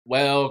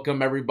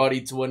Welcome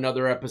everybody to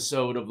another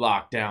episode of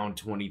Lockdown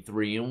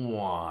 23 and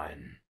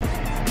 1.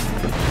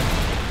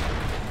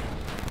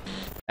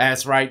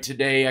 That's right,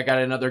 today I got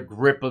another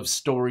grip of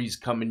stories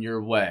coming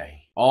your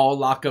way. All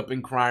lockup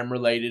and crime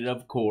related,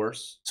 of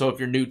course. So if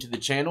you're new to the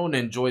channel and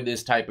enjoy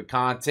this type of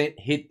content,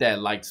 hit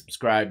that like,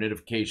 subscribe,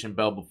 notification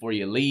bell before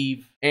you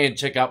leave. And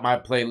check out my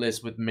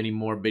playlist with many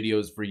more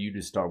videos for you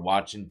to start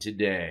watching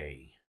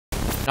today.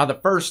 Now,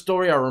 the first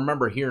story I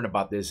remember hearing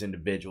about this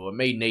individual, it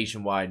made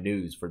nationwide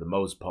news for the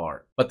most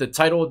part. But the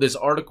title of this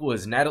article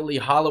is Natalee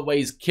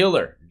Holloway's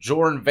Killer,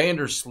 Jordan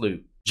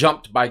Vandersloot,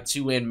 jumped by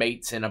 2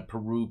 inmates in a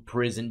Peru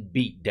prison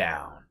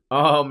beatdown.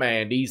 Oh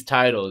man, these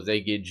titles,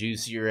 they get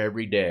juicier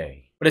every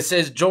day. But it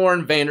says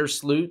Jordan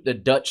Vandersloot, the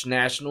Dutch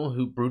national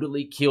who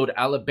brutally killed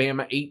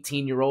Alabama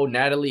 18-year-old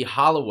Natalee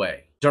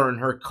Holloway during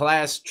her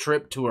class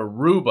trip to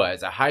Aruba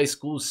as a high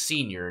school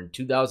senior in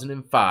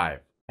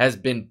 2005. Has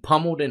been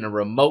pummeled in a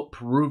remote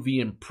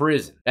Peruvian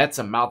prison. That's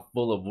a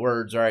mouthful of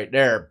words right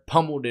there.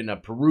 Pummeled in a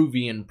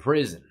Peruvian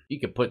prison. You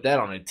could put that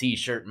on a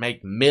t-shirt,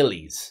 make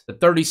millies. The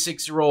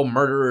 36-year-old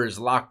murderer is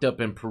locked up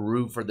in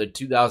Peru for the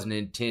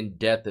 2010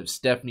 death of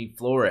Stephanie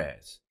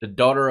Flores, the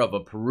daughter of a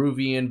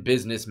Peruvian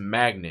business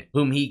magnate,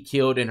 whom he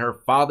killed in her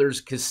father's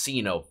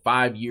casino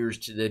 5 years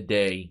to the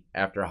day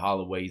after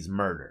Holloway's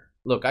murder.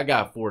 Look, I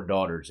got 4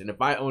 daughters, and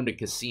if I owned a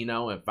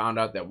casino and found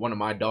out that one of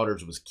my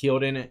daughters was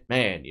killed in it,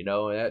 man, you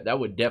know, that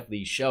would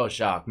definitely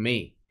shell-shock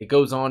me. It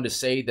goes on to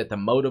say that the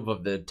motive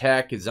of the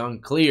attack is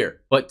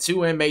unclear, but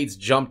 2 inmates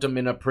jumped him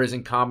in a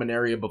prison common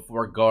area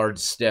before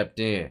guards stepped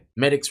in.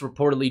 Medics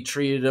reportedly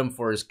treated him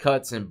for his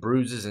cuts and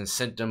bruises and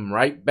sent him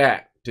right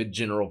back to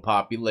general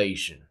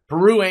population.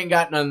 Peru ain't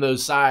got none of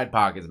those side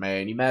pockets,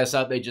 man. You mess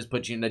up, they just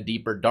put you in a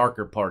deeper,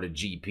 darker part of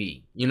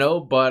GP. You know,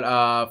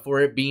 but for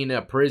it being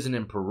a prison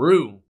in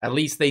Peru, at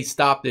least they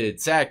stopped the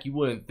attack. You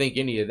wouldn't think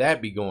any of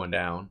that be going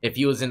down. If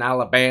he was in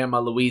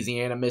Alabama,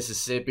 Louisiana,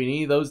 Mississippi,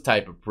 any of those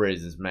type of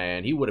prisons,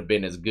 man, he would have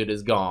been as good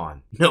as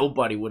gone.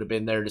 Nobody would have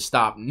been there to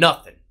stop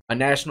nothing. A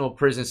national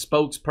prison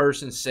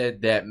spokesperson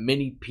said that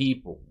many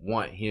people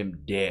want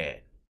him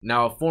dead.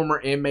 Now, a former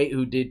inmate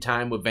who did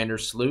time with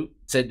Vandersloot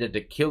said that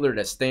the killer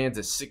that stands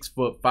at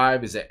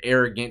 6'5" is an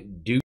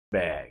arrogant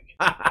douchebag.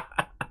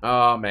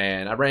 Oh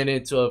man, I ran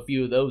into a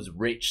few of those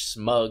rich,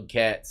 smug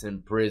cats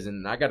in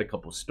prison. I got a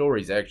couple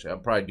stories actually. I'll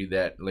probably do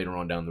that later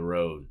on down the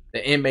road.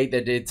 The inmate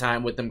that did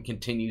time with him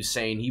continues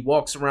saying he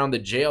walks around the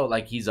jail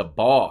like he's a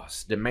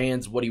boss,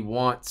 demands what he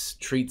wants,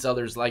 treats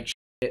others like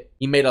shit.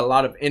 He made a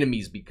lot of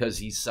enemies because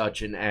he's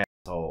such an asshole.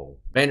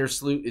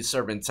 Vandersloot is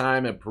serving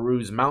time in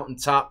Peru's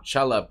mountaintop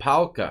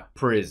Chalapalca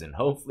prison.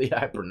 Hopefully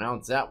I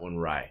pronounced that one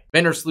right.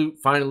 Vandersloot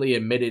finally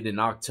admitted in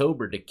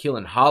October to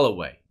killing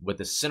Holloway with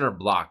a center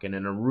block in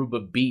an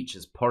Aruba beach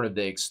as part of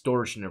the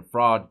extortion and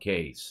fraud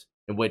case,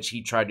 in which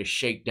he tried to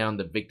shake down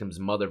the victim's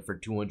mother for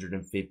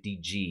 250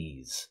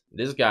 G's.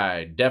 This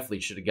guy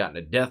definitely should have gotten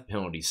a death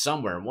penalty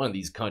somewhere in one of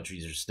these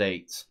countries or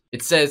states.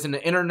 It says in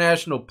the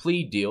international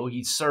plea deal,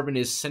 he's serving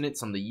his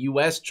sentence on the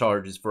U.S.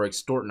 charges for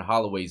extorting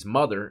Holloway's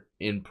mother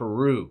in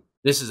Peru.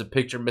 This is a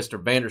picture of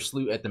Mr.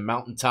 Vandersloot at the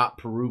mountaintop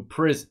Peru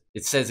prison.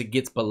 It says it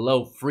gets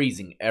below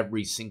freezing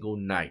every single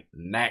night.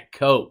 And that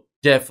coat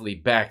definitely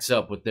backs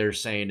up what they're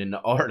saying in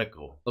the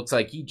article. Looks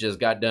like he just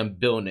got done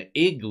building an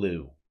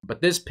igloo. But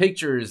this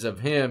picture is of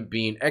him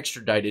being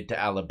extradited to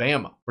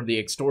Alabama for the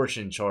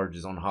extortion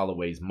charges on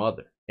Holloway's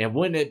mother. And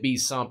wouldn't it be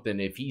something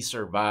if he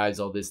survives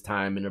all this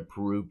time in a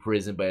Peru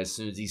prison, but as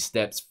soon as he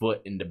steps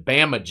foot into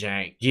Bama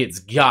jank, gets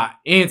got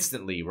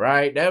instantly,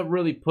 right? That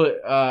really put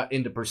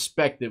into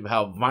perspective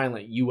how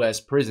violent U.S.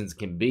 prisons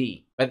can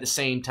be. At the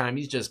same time,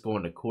 he's just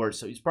going to court,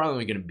 so he's probably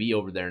only going to be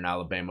over there in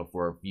Alabama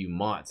for a few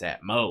months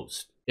at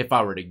most, if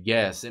I were to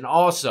guess. And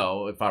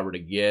also, if I were to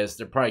guess,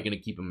 they're probably going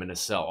to keep him in a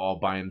cell all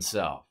by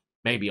himself.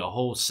 Maybe a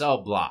whole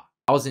cell block.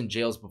 I was in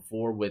jails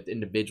before with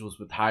individuals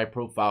with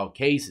high-profile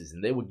cases,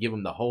 and they would give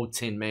them the whole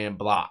 10-man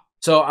block.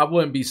 So I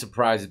wouldn't be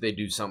surprised if they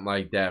do something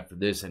like that for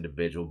this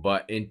individual.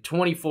 But in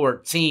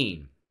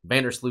 2014,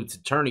 Vandersloot's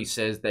attorney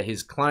says that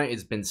his client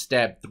has been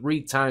stabbed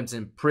 3 times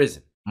in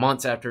prison,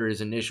 months after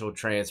his initial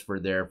transfer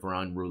there for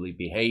unruly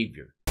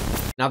behavior.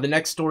 Now, the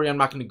next story, I'm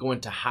not going to go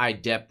into high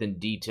depth and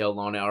detail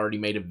on it. I already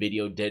made a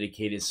video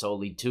dedicated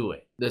solely to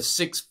it. The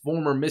 6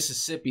 former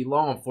Mississippi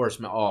law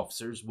enforcement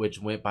officers,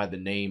 which went by the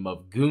name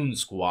of Goon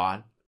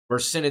Squad, were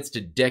sentenced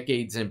to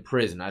decades in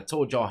prison. I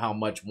told y'all how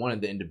much one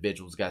of the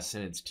individuals got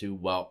sentenced to.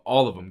 Well,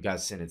 all of them got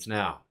sentenced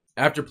now.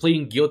 After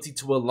pleading guilty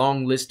to a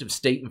long list of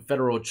state and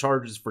federal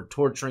charges for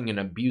torturing and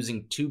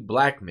abusing 2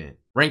 black men,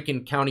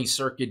 Rankin County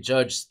Circuit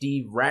Judge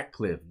Steve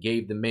Ratcliffe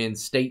gave the men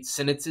state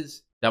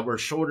sentences that were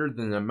shorter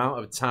than the amount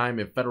of time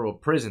in federal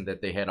prison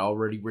that they had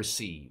already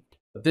received.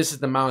 But this is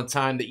the amount of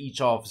time that each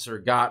officer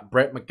got.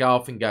 Brett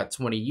McAlpin got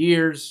 20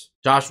 years.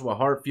 Joshua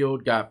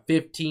Hartfield got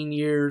 15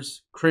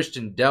 years.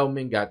 Christian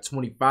Delman got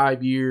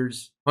 25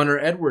 years. Hunter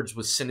Edwards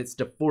was sentenced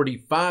to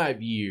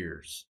 45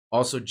 years.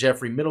 Also,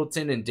 Jeffrey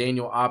Middleton and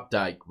Daniel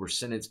Opdyke were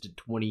sentenced to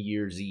 20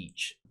 years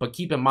each. But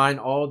keep in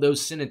mind, all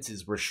those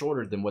sentences were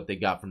shorter than what they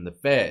got from the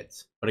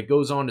feds. But it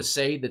goes on to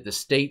say that the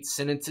state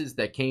sentences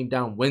that came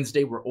down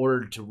Wednesday were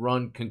ordered to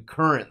run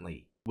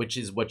concurrently, which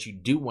is what you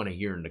do want to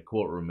hear in the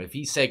courtroom. If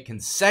he said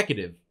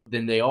consecutive,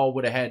 then they all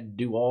would have had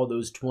to do all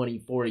those 20,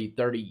 40,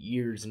 30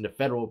 years in the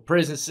federal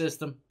prison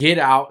system, get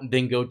out, and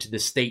then go to the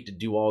state to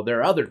do all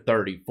their other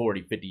 30,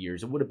 40, 50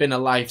 years. It would have been a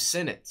life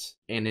sentence.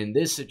 And in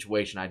this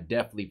situation, I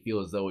definitely feel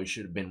as though it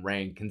should have been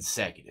ran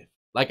consecutive.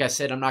 Like I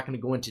said, I'm not going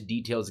to go into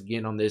details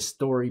again on this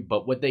story,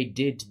 but what they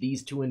did to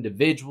these two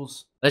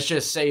individuals, let's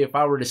just say if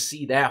I were to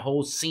see that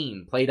whole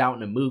scene played out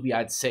in a movie,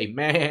 I'd say,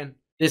 man,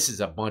 this is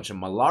a bunch of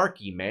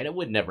malarkey, man. It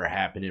would never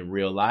happen in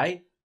real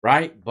life,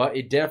 right? But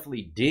it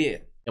definitely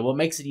did. And what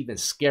makes it even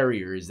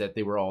scarier is that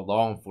they were all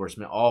law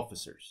enforcement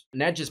officers.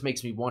 And that just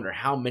makes me wonder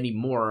how many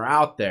more are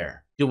out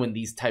there doing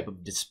these type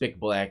of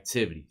despicable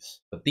activities.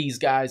 But these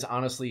guys,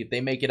 honestly, if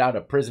they make it out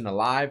of prison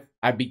alive,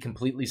 I'd be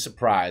completely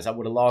surprised. I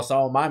would have lost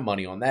all my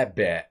money on that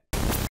bet.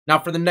 Now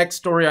for the next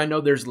story, I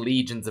know there's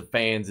legions of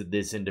fans of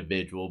this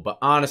individual, but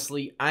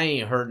honestly, I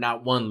ain't heard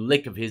not one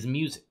lick of his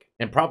music.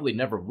 And probably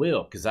never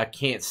will, because I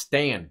can't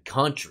stand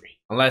country.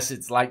 Unless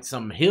it's like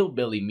some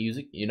hillbilly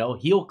music, you know,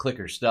 heel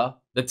clicker stuff.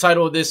 The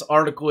title of this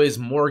article is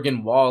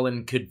Morgan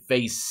Wallen could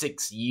face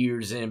 6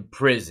 years in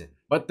prison.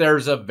 But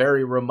there's a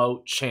very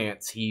remote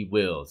chance he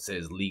will,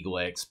 says legal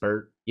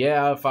expert.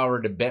 Yeah, if I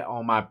were to bet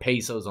all my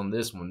pesos on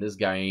this one, this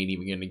guy ain't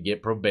even gonna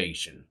get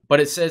probation. But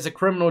it says a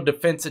criminal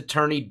defense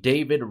attorney,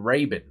 David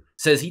Rabin,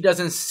 says he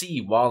doesn't see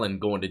Wallen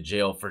going to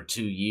jail for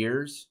 2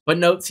 years, but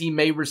notes he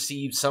may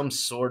receive some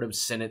sort of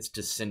sentence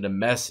to send a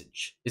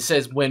message. It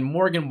says when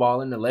Morgan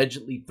Wallen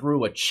allegedly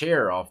threw a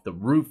chair off the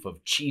roof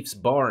of Chief's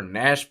Bar in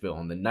Nashville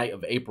on the night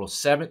of April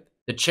 7th,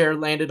 the chair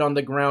landed on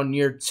the ground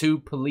near 2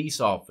 police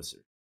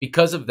officers.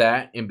 Because of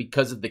that, and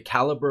because of the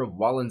caliber of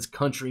Wallen's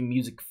country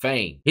music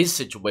fame, his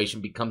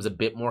situation becomes a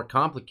bit more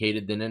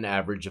complicated than an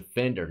average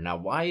offender. Now,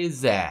 why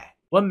is that?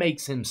 What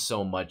makes him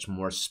so much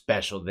more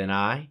special than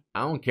I?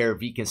 I don't care if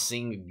he can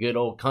sing a good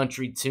old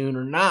country tune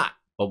or not.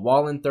 But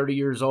Wallen, 30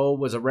 years old,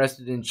 was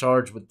arrested and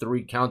charged with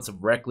 3 counts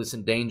of reckless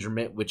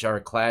endangerment, which are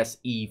Class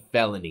E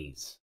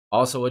felonies.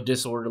 Also a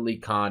disorderly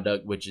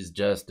conduct, which is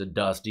just a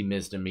dusty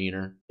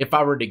misdemeanor. If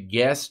I were to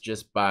guess,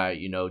 just by,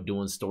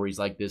 doing stories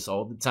like this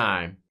all the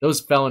time, those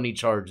felony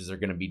charges are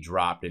going to be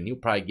dropped and he'll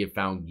probably get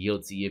found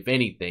guilty, if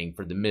anything,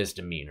 for the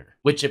misdemeanor.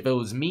 Which, if it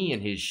was me in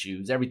his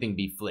shoes, everything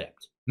be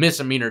flipped.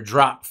 Misdemeanor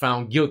dropped,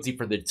 found guilty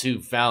for the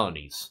 2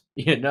 felonies.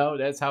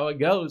 That's how it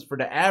goes for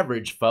the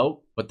average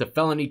folk. But the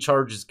felony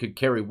charges could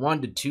carry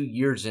 1 to 2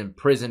 years in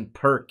prison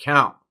per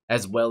count,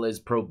 as well as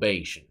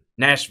probation.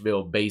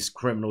 Nashville-based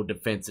criminal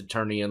defense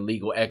attorney and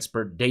legal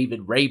expert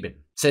David Rabin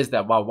says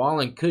that while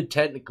Wallen could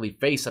technically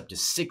face up to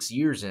 6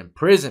 years in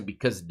prison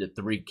because of the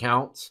 3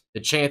 counts, the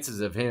chances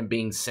of him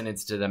being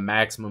sentenced to the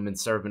maximum and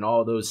serving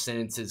all those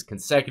sentences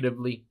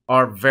consecutively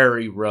are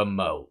very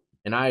remote.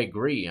 And I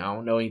agree, I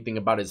don't know anything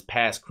about his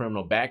past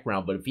criminal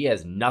background, but if he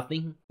has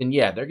nothing, then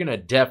yeah, they're gonna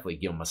definitely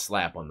give him a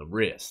slap on the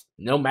wrist.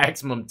 No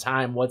maximum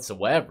time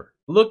whatsoever.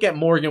 Look at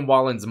Morgan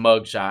Wallen's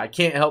mugshot. I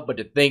can't help but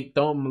to think,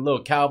 throw him a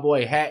little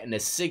cowboy hat and a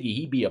ciggy,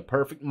 he'd be a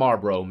perfect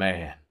Marlboro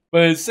man.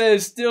 But it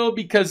says still,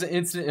 because the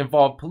incident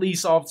involved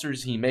police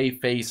officers, he may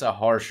face a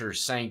harsher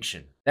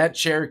sanction. That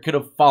chair could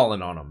have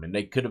fallen on him and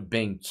they could have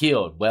been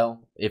killed.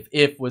 Well,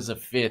 if was a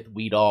fifth,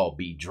 we'd all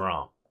be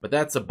drunk. But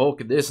that's the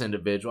bulk of this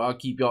individual. I'll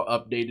keep y'all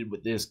updated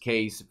with this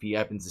case if he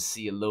happens to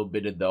see a little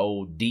bit of the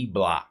old D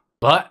block.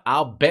 But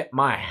I'll bet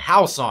my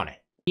house on it.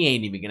 He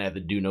ain't even gonna have to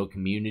do no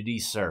community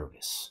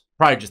service.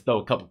 Probably just throw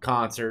a couple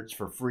concerts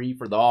for free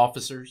for the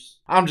officers.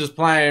 I'm just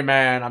playing,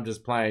 man. I'm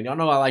just playing. Y'all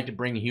know I like to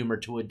bring humor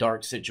to a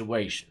dark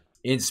situation.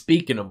 And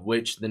speaking of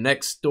which, the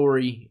next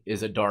story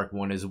is a dark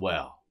one as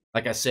well.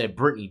 Like I said,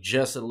 Brittany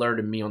just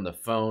alerted me on the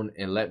phone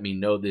and let me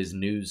know this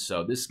news,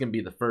 so this is gonna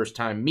be the first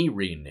time me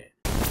reading it.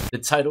 The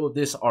title of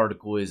this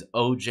article is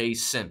O.J.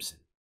 Simpson,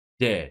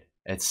 Dead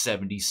at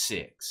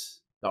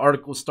 76. The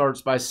article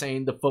starts by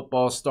saying the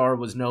football star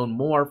was known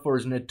more for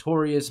his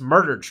notorious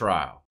murder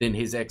trial than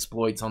his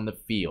exploits on the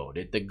field.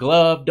 If the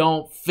glove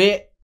don't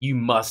fit, you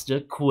must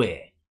have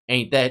quit.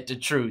 Ain't that the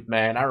truth,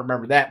 man? I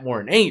remember that more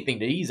than anything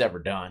that he's ever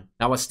done.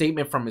 Now, a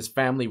statement from his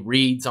family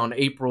reads, on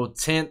April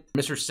 10th,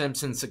 Mr.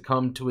 Simpson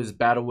succumbed to his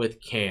battle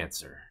with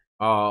cancer.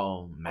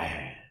 Oh,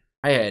 man.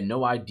 I had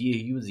no idea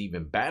he was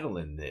even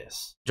battling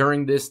this.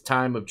 During this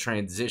time of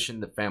transition,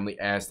 the family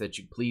asked that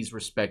you please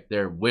respect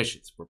their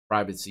wishes for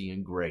privacy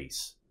and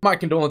grace. My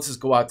condolences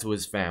go out to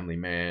his family,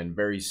 man.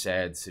 Very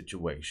sad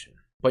situation.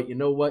 But you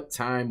know what?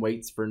 Time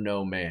waits for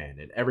no man,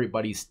 and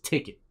everybody's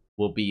ticket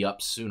will be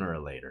up sooner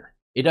or later.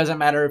 It doesn't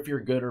matter if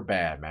you're good or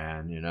bad,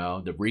 man.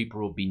 The Reaper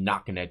will be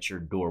knocking at your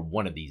door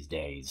one of these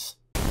days.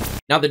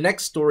 Now, the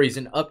next story is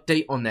an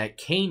update on that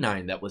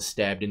canine that was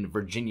stabbed in the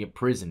Virginia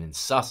prison in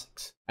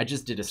Sussex. I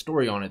just did a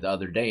story on it the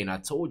other day, and I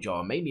told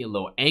y'all it made me a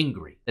little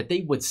angry that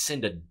they would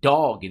send a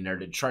dog in there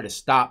to try to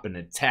stop an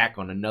attack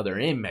on another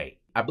inmate.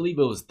 I believe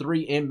it was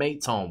 3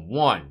 inmates on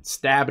one,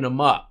 stabbing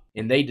them up.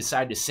 And they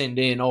decided to send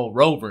in old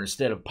Rover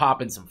instead of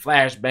popping some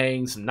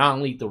flashbangs, some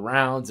non-lethal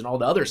rounds, and all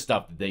the other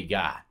stuff that they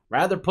got.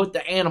 Rather put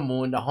the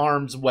animal into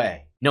harm's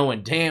way.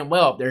 Knowing damn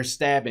well if they're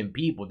stabbing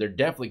people, they're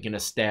definitely going to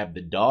stab the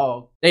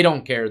dog. They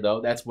don't care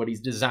though, that's what he's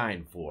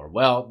designed for.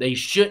 Well, they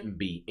shouldn't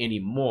be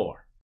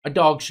anymore. A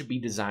dog should be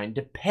designed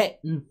to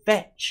pet and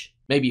fetch.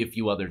 Maybe a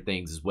few other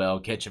things as well,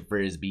 catching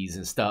frisbees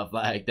and stuff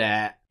like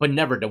that. But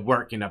never to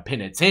work in a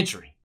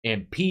penitentiary.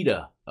 And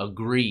PETA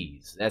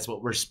agrees. That's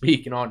what we're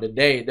speaking on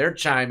today. They're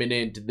chiming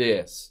into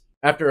this.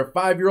 After a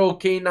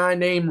 5-year-old canine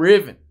named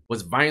Riven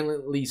was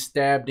violently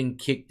stabbed and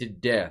kicked to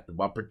death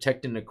while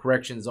protecting a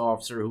corrections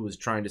officer who was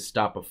trying to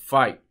stop a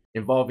fight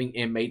involving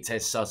inmates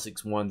at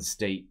Sussex One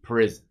State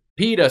Prison.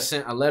 PETA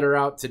sent a letter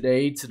out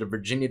today to the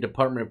Virginia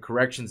Department of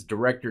Corrections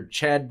Director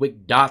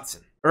Chadwick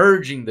Dotson,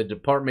 urging the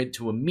department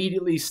to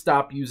immediately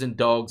stop using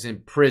dogs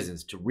in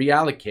prisons to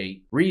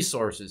reallocate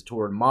resources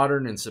toward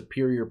modern and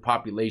superior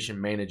population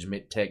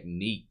management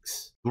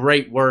techniques.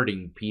 Great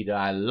wording, PETA.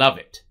 I love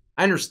it.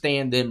 I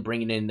understand them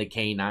bringing in the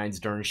canines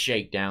during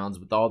shakedowns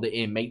with all the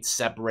inmates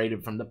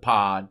separated from the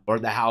pod or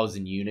the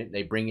housing unit.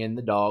 They bring in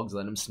the dogs,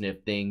 let them sniff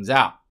things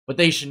out. But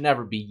they should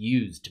never be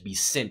used to be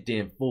sent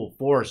in full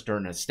force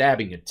during a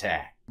stabbing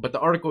attack. But the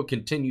article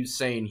continues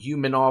saying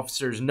human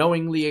officers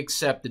knowingly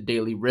accept the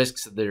daily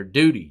risks of their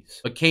duties.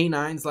 But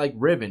canines like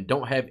Riven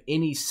don't have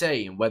any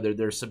say in whether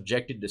they're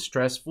subjected to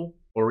stressful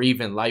or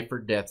even life or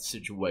death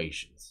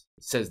situations,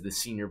 says the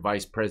senior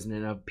vice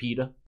president of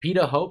PETA.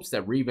 PETA hopes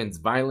that Riven's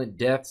violent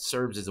death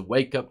serves as a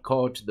wake-up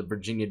call to the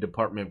Virginia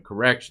Department of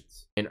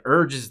Corrections and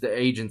urges the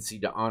agency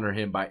to honor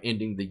him by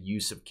ending the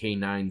use of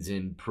canines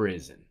in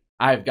prison.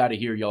 I've got to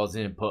hear y'all's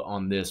input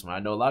on this one. I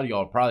know a lot of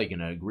y'all are probably going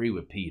to agree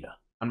with PETA.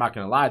 I'm not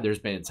going to lie, there's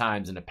been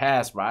times in the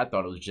past where I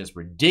thought it was just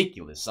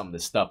ridiculous, some of the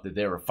stuff that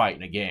they were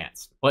fighting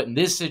against. But in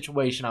this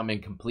situation, I'm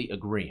in complete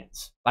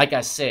agreement. Like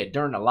I said,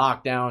 during the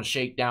lockdown,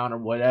 shakedown, or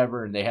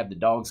whatever, and they have the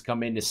dogs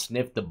come in to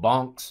sniff the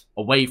bunks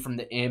away from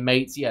the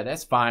inmates, yeah,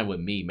 that's fine with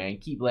me, man.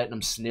 Keep letting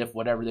them sniff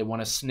whatever they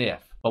want to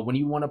sniff. But when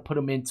you want to put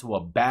them into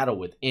a battle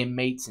with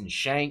inmates and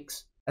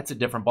shanks, that's a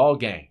different ball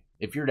game.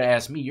 If you're to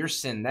ask me, you're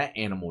sending that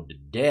animal to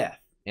death.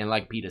 And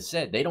like PETA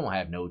said, they don't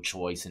have no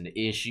choice in the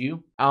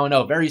issue. I don't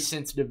know, very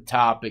sensitive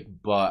topic,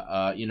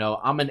 but, you know,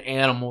 I'm an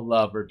animal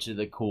lover to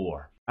the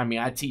core. I mean,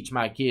 I teach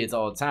my kids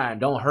all the time,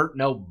 don't hurt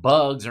no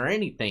bugs or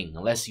anything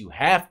unless you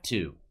have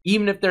to.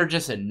 Even if they're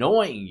just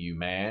annoying you,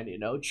 man, you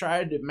know,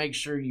 try to make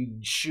sure you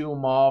shoo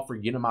them off or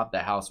get them out the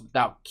house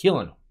without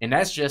killing them. And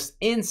that's just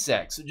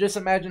insects. So just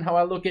imagine how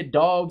I look at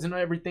dogs and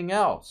everything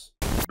else.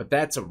 But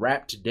that's a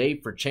wrap today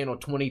for Channel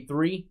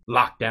 23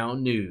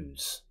 Lockdown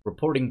News,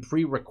 reporting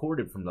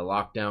pre-recorded from the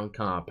lockdown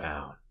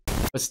compound.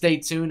 But stay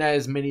tuned,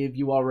 as many of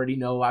you already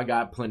know, I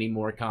got plenty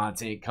more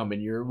content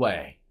coming your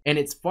way. And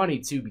it's funny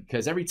too,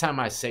 because every time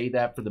I say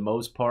that, for the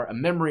most part, a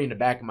memory in the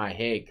back of my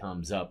head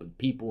comes up and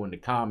people in the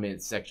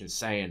comments section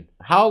saying,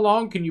 how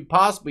long can you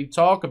possibly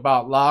talk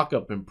about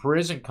lockup and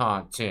prison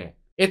content?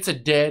 It's a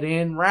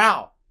dead-end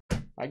route.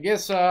 I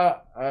guess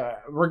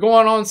we're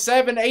going on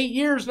 7-8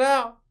 years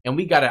now. And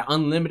we got an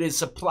unlimited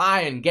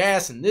supply and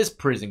gas in this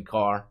prison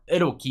car.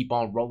 It'll keep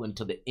on rolling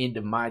till the end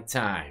of my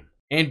time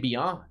and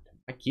beyond.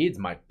 My kids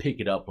might pick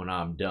it up when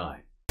I'm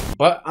done.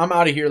 But I'm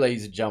out of here,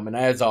 ladies and gentlemen.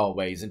 As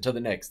always, until the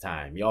next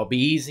time, y'all be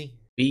easy,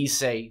 be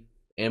safe,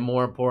 and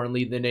more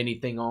importantly than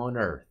anything on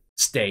earth,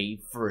 stay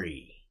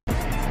free.